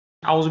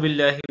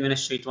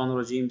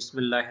औज़ुबिल्लाहिमिनश्शैतानिर्रजीम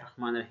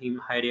बिस्मिल्लाहिर्रहमानिर्रहीम।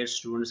 Hi dear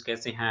students,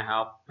 कैसे हैं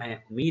आप? मैं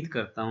उम्मीद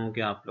करता हूं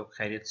कि आप लोग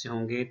खैरियत से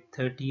होंगे।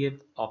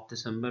 30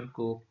 दिसंबर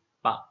को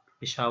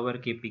पेशावर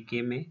के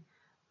पीके में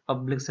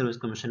पब्लिक सर्विस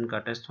कमीशन का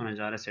टेस्ट होने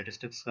जा रहा है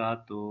स्टैटिस्टिक्स का।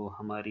 तो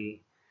हमारी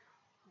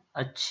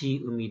अच्छी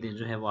उम्मीदें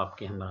जो है वो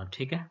आपके हमारा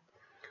ठीक है।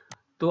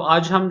 तो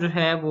आज हम जो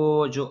है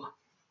वो जो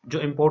जो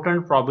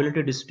इम्पोर्टेंट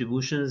प्रोबेबिलिटी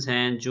डिस्ट्रीब्यूशंस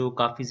हैं, जो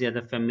काफ़ी ज़्यादा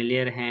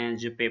फेमिलियर हैं,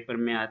 जो पेपर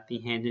में आती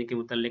हैं, जिनके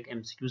मुतालिक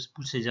एमसीक्यूज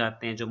पूछे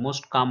जाते हैं, जो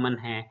मोस्ट कॉमन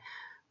हैं,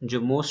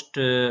 जो मोस्ट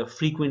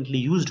फ्रीक्वेंटली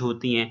यूज्ड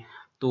होती हैं,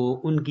 तो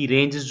उनकी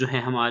रेंजेस जो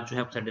है हम आज जो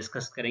है आपसे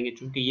डिस्कस करेंगे,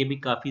 क्योंकि ये भी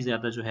काफ़ी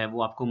ज़्यादा जो है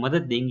वो आपको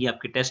मदद देंगी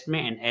आपके टेस्ट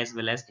में and as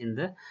well as in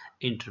the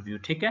interview.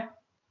 ठीक है।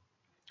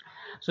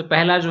 सो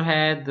पहला जो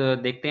है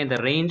देखते हैं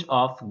द रेंज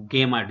ऑफ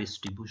गेमा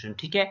डिस्ट्रीब्यूशन।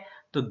 ठीक है।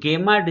 तो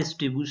गेमा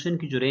डिस्ट्रीब्यूशन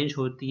की जो रेंज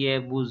होती है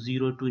वो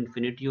 0 टू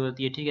इन्फिनिटी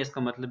होती है। ठीक है।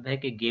 इसका मतलब है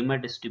कि गेमा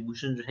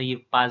डिस्ट्रीब्यूशन जो है ये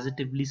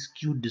पॉजिटिवली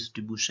स्क्यूड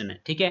डिस्ट्रीब्यूशन है।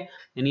 ठीक है।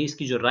 यानी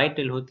इसकी जो राइट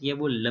टेल होती है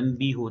वो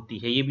लंबी होती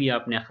है। ये भी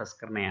आपने अखज़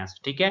करना है।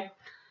 ठीक है।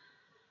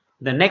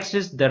 The next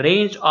is the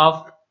range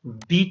of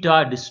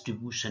beta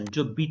distribution.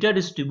 जो बीटा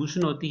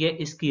डिस्ट्रीब्यूशन होती है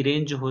इसकी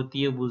रेंज जो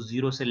होती है वो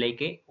 0 से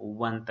लेके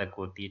 1 तक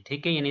होती है।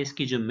 ठीक है। यानी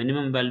इसकी जो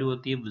मिनिमम वैल्यू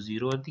होती है वो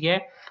 0 होती है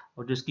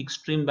और जो इसकी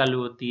एक्सट्रीम वैल्यू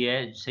होती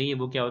है सही है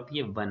वो क्या होती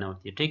है 1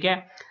 होती है। ठीक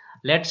है।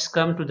 Let's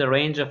come to the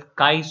range of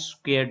chi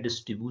square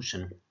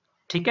distribution.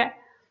 ठीक है,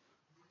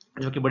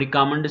 जो कि बड़ी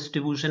कॉमन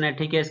डिस्ट्रीब्यूशन है।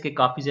 ठीक है। इसके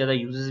काफी ज्यादा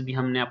यूजेस भी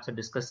हमने आपसे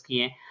डिस्कस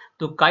किए हैं।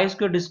 तो काई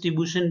स्क्वायर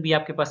डिस्ट्रीब्यूशन भी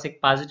आपके पास एक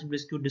पॉजिटिव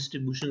स्क्यूड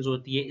डिस्ट्रीब्यूशन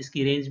होती है।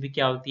 इसकी रेंज भी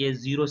क्या होती है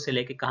 0 से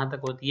लेके कहां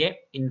तक होती है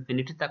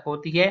इन्फिनिटी तक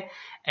होती है।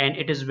 And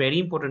it is very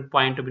important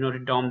point to be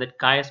noted down that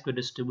chi square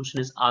distribution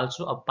is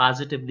also a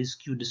positively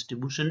skewed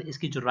distribution.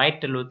 इसकी जो राइट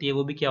टेल होती है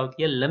वो भी क्या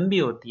होती है लंबी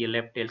होती है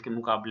लेफ्ट टेल के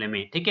मुकाबले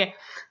में। ठीक है।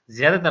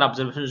 ज्यादातर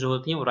ऑब्जर्वेशन जो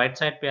होती है वो राइट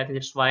साइड पे आती है।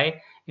 That's why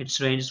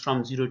it's range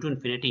from 0 to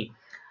infinity.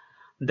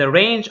 The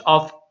range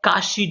of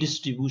Kashi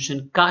distribution.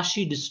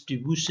 Kashi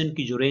distribution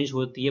की जो रेंज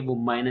होती है वो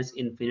माइनस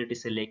इन्फिनिटी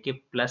से लेके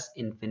प्लस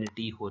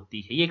इन्फिनिटी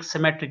होती है। ये एक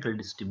सिमेट्रिकल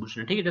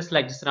डिस्ट्रीब्यूशन है। ठीक है। जस्ट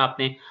लाइक जिस तरह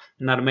आपने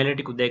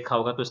नॉर्मेलिटी को देखा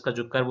होगा तो इसका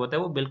जो कर्व होता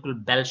है वो बिल्कुल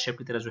बेल शेप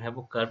की तरह जो है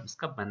वो कर्व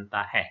इसका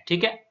बनता है।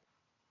 ठीक है।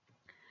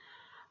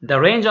 The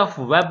range of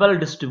Webel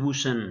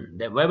distribution.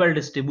 Webel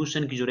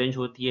distribution की जो रेंज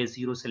होती है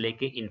 0 से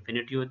लेके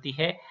इन्फिनिटी होती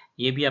है।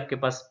 ये भी आपके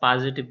पास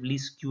पॉजिटिवली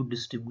स्क्यूड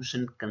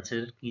डिस्ट्रीब्यूशन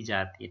कंसिडर की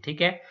जाती है।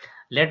 ठीक है।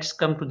 Let's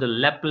come to the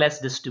Laplace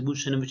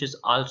distribution which is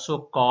also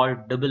called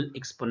double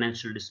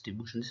exponential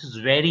distribution. This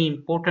is very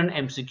important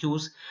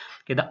MCQs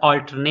कि the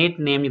alternate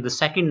name, the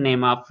second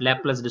name of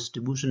Laplace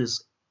distribution is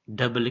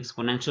double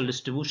exponential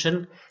distribution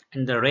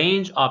and the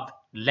range of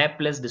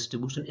Laplace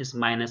distribution is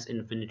minus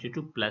infinity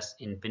to plus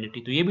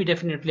infinity। तो ये भी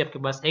definitely आपके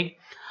पास एक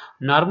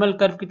normal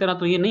curve की तरह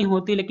तो ये नहीं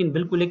होती, लेकिन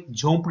बिल्कुल एक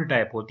झोंपड़ी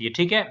टाइप होती है।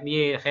 ठीक है।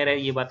 ये खैर है,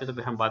 ये बातें तो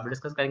फिर हम बाद में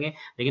डिस्कस करेंगे,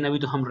 लेकिन अभी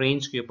तो हम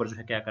रेंज के ऊपर जो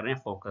है क्या कर रहे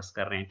हैं फोकस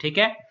कर रहे हैं। ठीक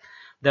है।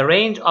 The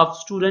range of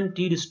student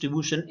T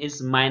distribution is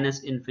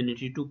minus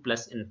infinity two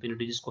plus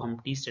infinity, जिसको हम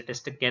टी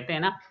स्टैटिस्टिक कहते हैं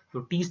ना। तो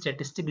टी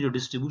स्टैटिस्टिक जो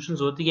डिस्ट्रीब्यूशन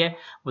होती है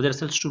वो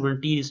दरअसल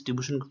स्टूडेंट टी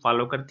डिस्ट्रीब्यूशन को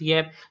फॉलो करती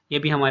है। ये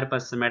भी हमारे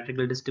पास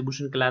सिमेट्रिकल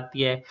डिस्ट्रीब्यूशन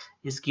कहलाती है।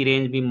 इसकी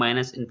रेंज भी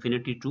minus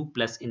infinity two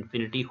plus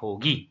infinity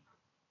होगी।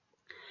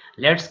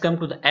 Let's come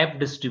to the F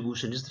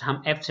distribution. जिस तरह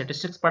हम एफ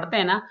स्टैटिस्टिक्स पढ़ते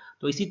हैं ना,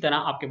 तो इसी तरह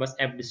आपके पास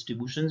एफ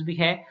डिस्ट्रीब्यूशन भी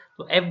है।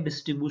 तो एफ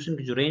डिस्ट्रीब्यूशन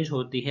की जो रेंज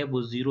होती है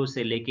वो 0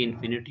 से लेके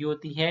इन्फिनिटी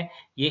होती है।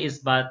 ये इस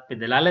बात पे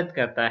दलालत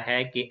करता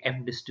है कि एफ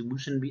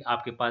डिस्ट्रीब्यूशन भी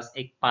आपके पास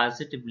एक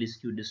पॉजिटिवली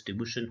स्क्यूड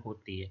डिस्ट्रीब्यूशन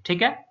होती है।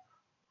 ठीक है।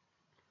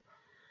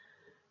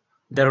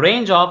 The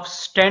range of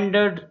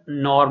standard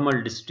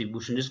normal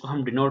distribution, जिसको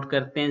हम डिनोट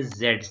करते हैं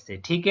Z से।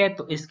 ठीक है।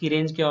 तो इसकी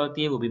रेंज क्या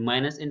होती है वो भी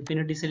माइनस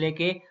इन्फिनिटी से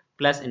लेके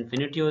प्लस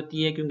इन्फिनिटी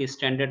होती है, क्योंकि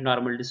स्टैंडर्ड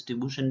नॉर्मल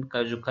डिस्ट्रीब्यूशन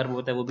का जो कर्व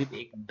होता है वो भी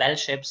एक बेल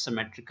शेप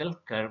सिमेट्रिकल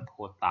कर्व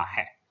होता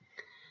है।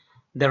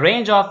 The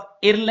range of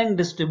इरलिंग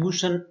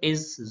distribution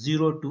is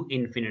 0 to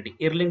infinity.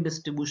 इरलिंग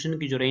distribution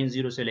की जो रेंज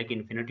 0 से लेकर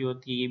इन्फिनिटी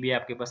होती है, ये भी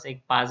आपके पास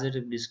एक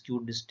पॉजिटिव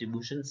स्क्यूड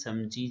डिस्ट्रीब्यूशन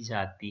समझी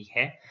जाती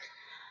है।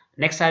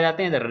 नेक्स्ट आ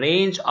जाते हैं द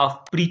रेंज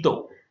ऑफ प्रीतो।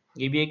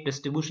 ये भी एक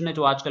डिस्ट्रीब्यूशन है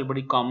जो आजकल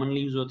बड़ी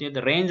कॉमनली यूज होती है।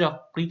 The range of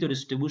Preeto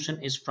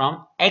distribution is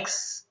from x,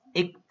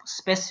 एक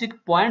स्पेसिफिक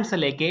पॉइंट से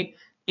लेके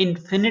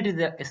इन्फिनिटी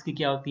तक इसकी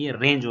क्या होती है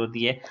रेंज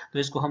होती है। तो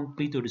इसको हम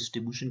प्रीतो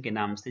डिस्ट्रीब्यूशन के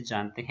नाम से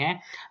जानते हैं।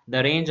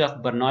 The range of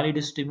Bernoulli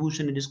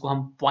distribution, जिसको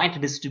हम पॉइंट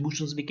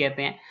डिस्ट्रीब्यूशन भी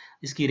कहते हैं,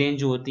 इसकी रेंज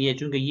जो होती है,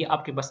 चूंकि ये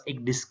आपके पास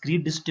एक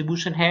डिस्क्रीट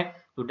डिस्ट्रीब्यूशन है,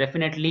 तो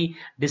डेफिनेटली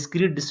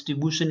डिस्क्रीट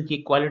डिस्ट्रीब्यूशन की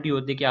क्वालिटी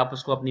होती है कि आप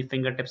उसको अपनी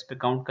फिंगर टिप्स पे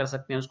काउंट कर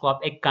सकते हैं। उसको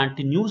आप एक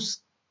कंटिन्यूस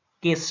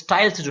के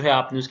स्टाइल से जो है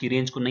आपने उसकी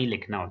रेंज को नहीं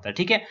लिखना होता।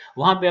 ठीक है।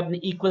 वहां पे आपने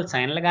इक्वल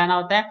साइन लगाना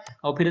होता है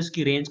और फिर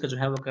उसकी रेंज का जो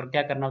है वो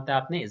क्या करना होता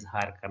है आपने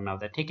इजहार करना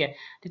होता है। ठीक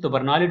है। तो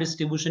बर्नौली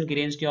डिस्ट्रीब्यूशन की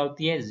रेंज क्या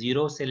होती है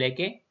 0 से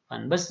लेके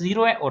 1, बस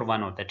 0 है और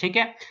 1 होता है। ठीक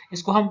है।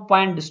 इसको हम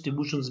पॉइंट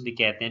डिस्ट्रीब्यूशंस भी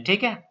कहते हैं।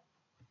 ठीक है।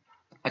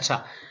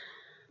 अच्छा,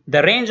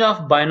 the range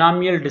of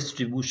binomial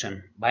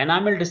distribution.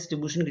 Binomial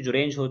distribution की जो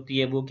रेंज होती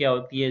है वो क्या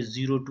होती है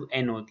 0 टू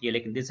n होती है,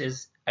 लेकिन this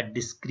is a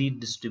discrete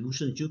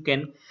distribution. You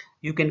can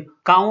You can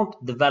count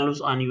the values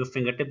on your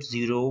fingertips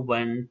 0,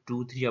 1, 2,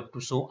 3 up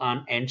to so on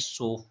and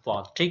so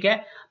forth. ठीक है,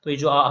 तो ये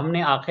जो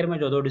हमने आखिर में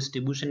जो दो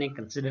डिस्ट्रीब्यूशन है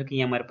कंसिडर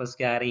की, हमारे पास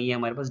क्या आ रही है,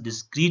 हमारे पास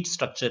डिस्क्रीट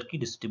स्ट्रक्चर की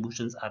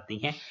डिस्ट्रीब्यूशंस आती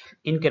हैं।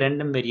 इनके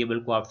रैंडम वेरिएबल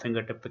को आप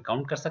फिंगर टिप पे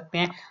काउंट कर सकते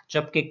हैं,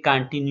 जबकि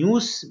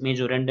कंटिन्यूस में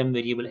जो रैंडम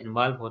वेरिएबल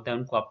इन्वॉल्व होता है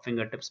उनको आप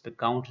फिंगर टिप्स पे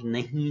काउंट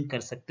नहीं कर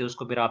सकते।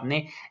 उसको फिर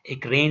आपने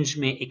एक रेंज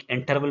में, एक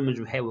इंटरवल में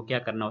जो है वो क्या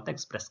करना होता है,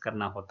 एक्सप्रेस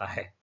करना होता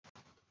है।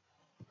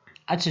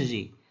 अच्छा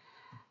जी,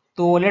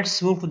 तो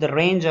let's move to the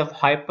range of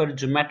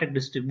हाइपरज्योमेट्रिक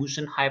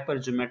distribution.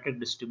 हाइपरज्योमेट्रिक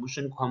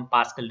distribution को हम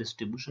पास्कल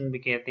डिस्ट्रीब्यूशन भी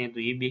कहते हैं। तो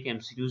ये भी एक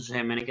एमसीक्यूज जो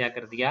है, मैंने क्या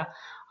कर दिया,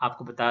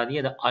 आपको बता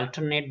दिया।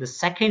 The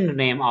second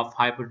name of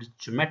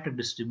हाइपरज्योमेट्रिक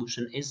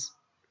distribution is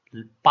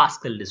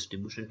pascal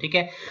distribution. ठीक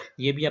है,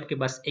 ये भी आपके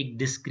पास एक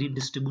डिस्क्रीट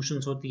डिस्ट्रीब्यूशन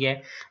होती है।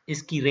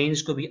 इसकी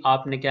रेंज को भी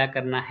आपने क्या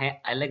करना है,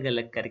 अलग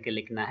अलग करके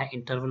लिखना है,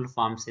 इंटरवल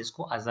फॉर्म से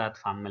इसको आजाद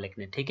फॉर्म में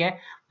लिखने। ठीक है,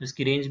 तो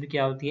इसकी रेंज भी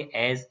क्या होती है,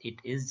 एज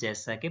इट इज,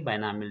 जैसा कि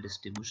बायनॉमियल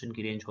डिस्ट्रीब्यूशन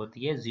की रेंज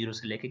होती है, 0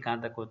 से लेके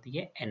कहां तक होती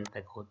है, n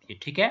तक होती है।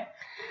 ठीक है,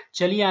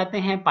 चलिए आते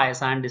हैं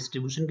पायसान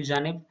डिस्ट्रीब्यूशन की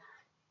जानिब,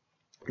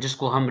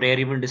 जिसको हम रेयर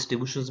इवेंट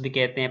डिस्ट्रीब्यूशंस भी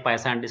कहते हैं।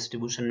 पायसान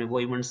डिस्ट्रीब्यूशन में वो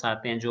इवेंट्स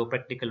आते हैं जो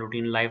प्रैक्टिकल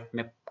रूटीन लाइफ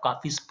में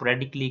काफी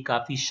स्पोरेडिकली,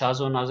 काफी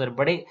शाज़ो नाज़र,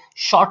 बड़े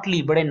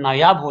शॉर्टली, बड़े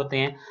नायाब होते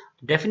हैं।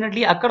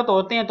 डेफिनेटली अकर तो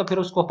होते हैं, तो फिर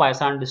उसको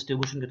पायसान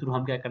डिस्ट्रीब्यूशन के थ्रू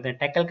हम क्या करते हैं,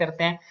 टैकल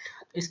करते हैं।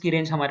 तो इसकी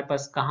रेंज हमारे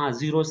पास कहाँ,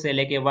 0 से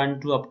लेके 1,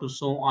 2 up to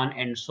so on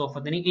and so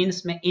forth, यानी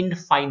इसमें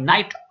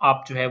इनफाइनाइट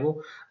आप जो है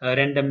वो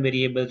रैंडम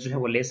वेरिएबल जो है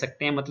वो ले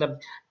सकते हैं। मतलब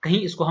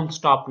कहीं इसको हम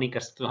स्टॉप नहीं कर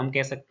सकते। तो हम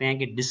कह सकते हैं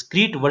कि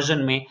डिस्क्रीट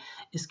वर्जन में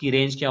इसकी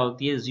रेंज क्या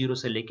होती है, 0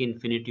 से लेके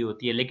इन्फिनिटी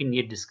होती है। लेकिन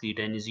ये डिस्क्रीट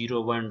है, यानी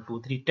 0, 1, 2,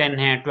 3, 10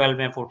 है,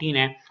 12 है, 14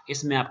 है,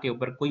 इसमें आपके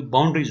ऊपर कोई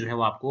बाउंड्री जो है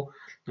वो आपको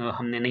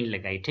हमने नहीं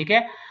लगाई। ठीक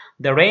है,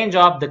 the range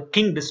of the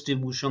king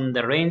distribution,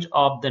 the range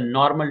of the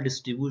normal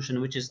distribution,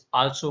 which is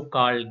also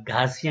called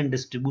Gaussian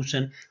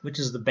distribution,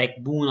 which is the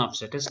backbone of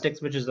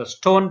statistics, which is the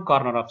stone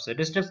corner of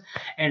statistics,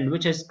 and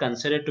which is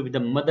considered to be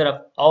the mother of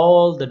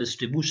all the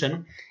distribution.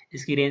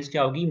 इसकी range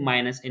क्या होगी,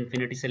 minus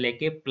infinity से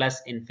लेके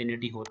plus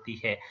infinity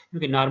होती है,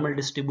 क्योंकि normal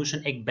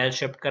distribution एक bell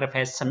shaped curve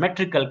है,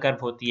 सिमेट्रिकल कर्व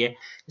होती है।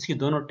 इसकी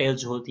दोनों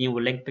टेल्स जो होती हैं वो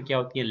लेंथ पे क्या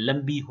होती है,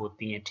 लंबी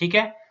होती हैं। ठीक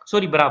है,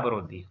 सॉरी, बराबर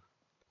होती है।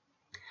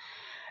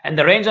 And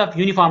the range of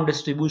uniform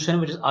distribution,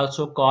 which is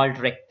also called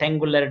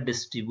rectangular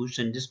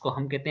distribution, जिसको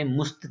हम कहते हैं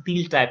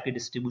मुस्ततील टाइप की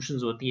डिस्ट्रीब्यूशन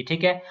होती है।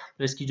 ठीक है,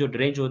 तो इसकी जो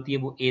रेंज होती है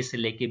वो a से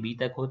लेके b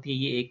तक होती है।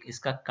 ये एक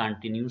इसका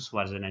कंटिन्यूस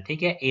वर्जन है।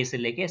 ठीक है, a से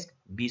लेके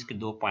b के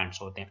 2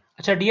 पॉइंट्स होते हैं।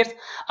 अच्छा डियर्स,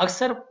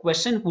 अक्सर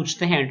क्वेश्चन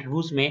पूछते हैं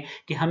इंटरव्यूज में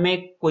कि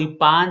हमें कोई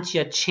 5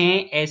 या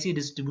 6 ऐसी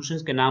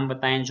डिस्ट्रीब्यूशंस के नाम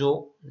बताएं जो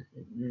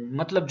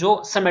मतलब जो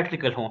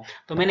सिमेट्रिकल हो।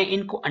 तो मैंने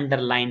इनको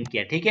अंडरलाइन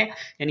किया। ठीक है,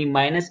 यानी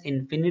माइनस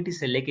इन्फिनिटी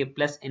से लेके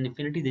प्लस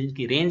इन्फिनिटी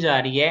जिनकी रेंज आ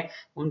रही है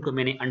उनको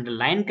मैंने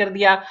अंडरलाइन कर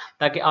दिया,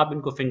 ताकि आप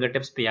इनको फिंगर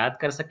टिप्स पे याद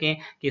कर सकें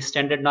कि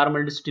स्टैंडर्ड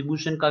नॉर्मल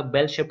डिस्ट्रीब्यूशन का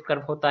बेल शेप्ड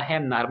कर्व होता है,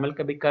 नॉर्मल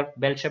का भी कर्व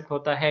बेल शेप्ड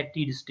होता है,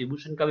 टी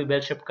डिस्ट्रीब्यूशन का भी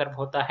बेल शेप्ड कर्व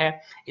होता है।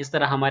 इस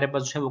तरह हमारे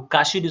पास जो है वो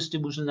काशी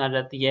डिस्ट्रीब्यूशन आ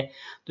जाती है।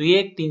 तो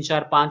ये 3,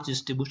 4, 5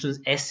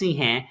 डिस्ट्रीब्यूशन ऐसी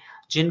हैं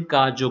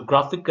जिनका जो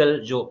ग्राफिकल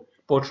जो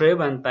पोर्ट्रे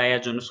बनता है, या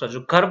जो उसका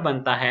जो कर्व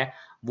बनता है,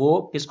 वो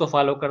किसको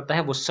फॉलो करता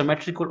है, वो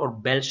सिमेट्रिकल और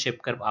बेल शेप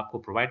कर्व आपको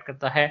प्रोवाइड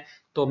करता है।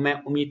 तो मैं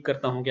उम्मीद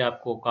करता हूं कि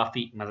आपको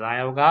काफी मजा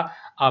आया होगा।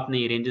 आपने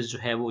ये रेंजेस जो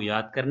है वो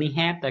याद करनी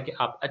है, ताकि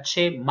आप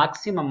अच्छे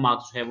मैक्सिमम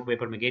मार्क्स जो है वो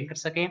पेपर में गेन कर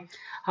सकें।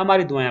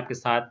 हमारी दुआएं आपके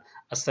साथ।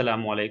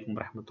 अस्सलामु अलैकुम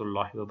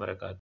रहमतुल्लाहि व बरकातहू।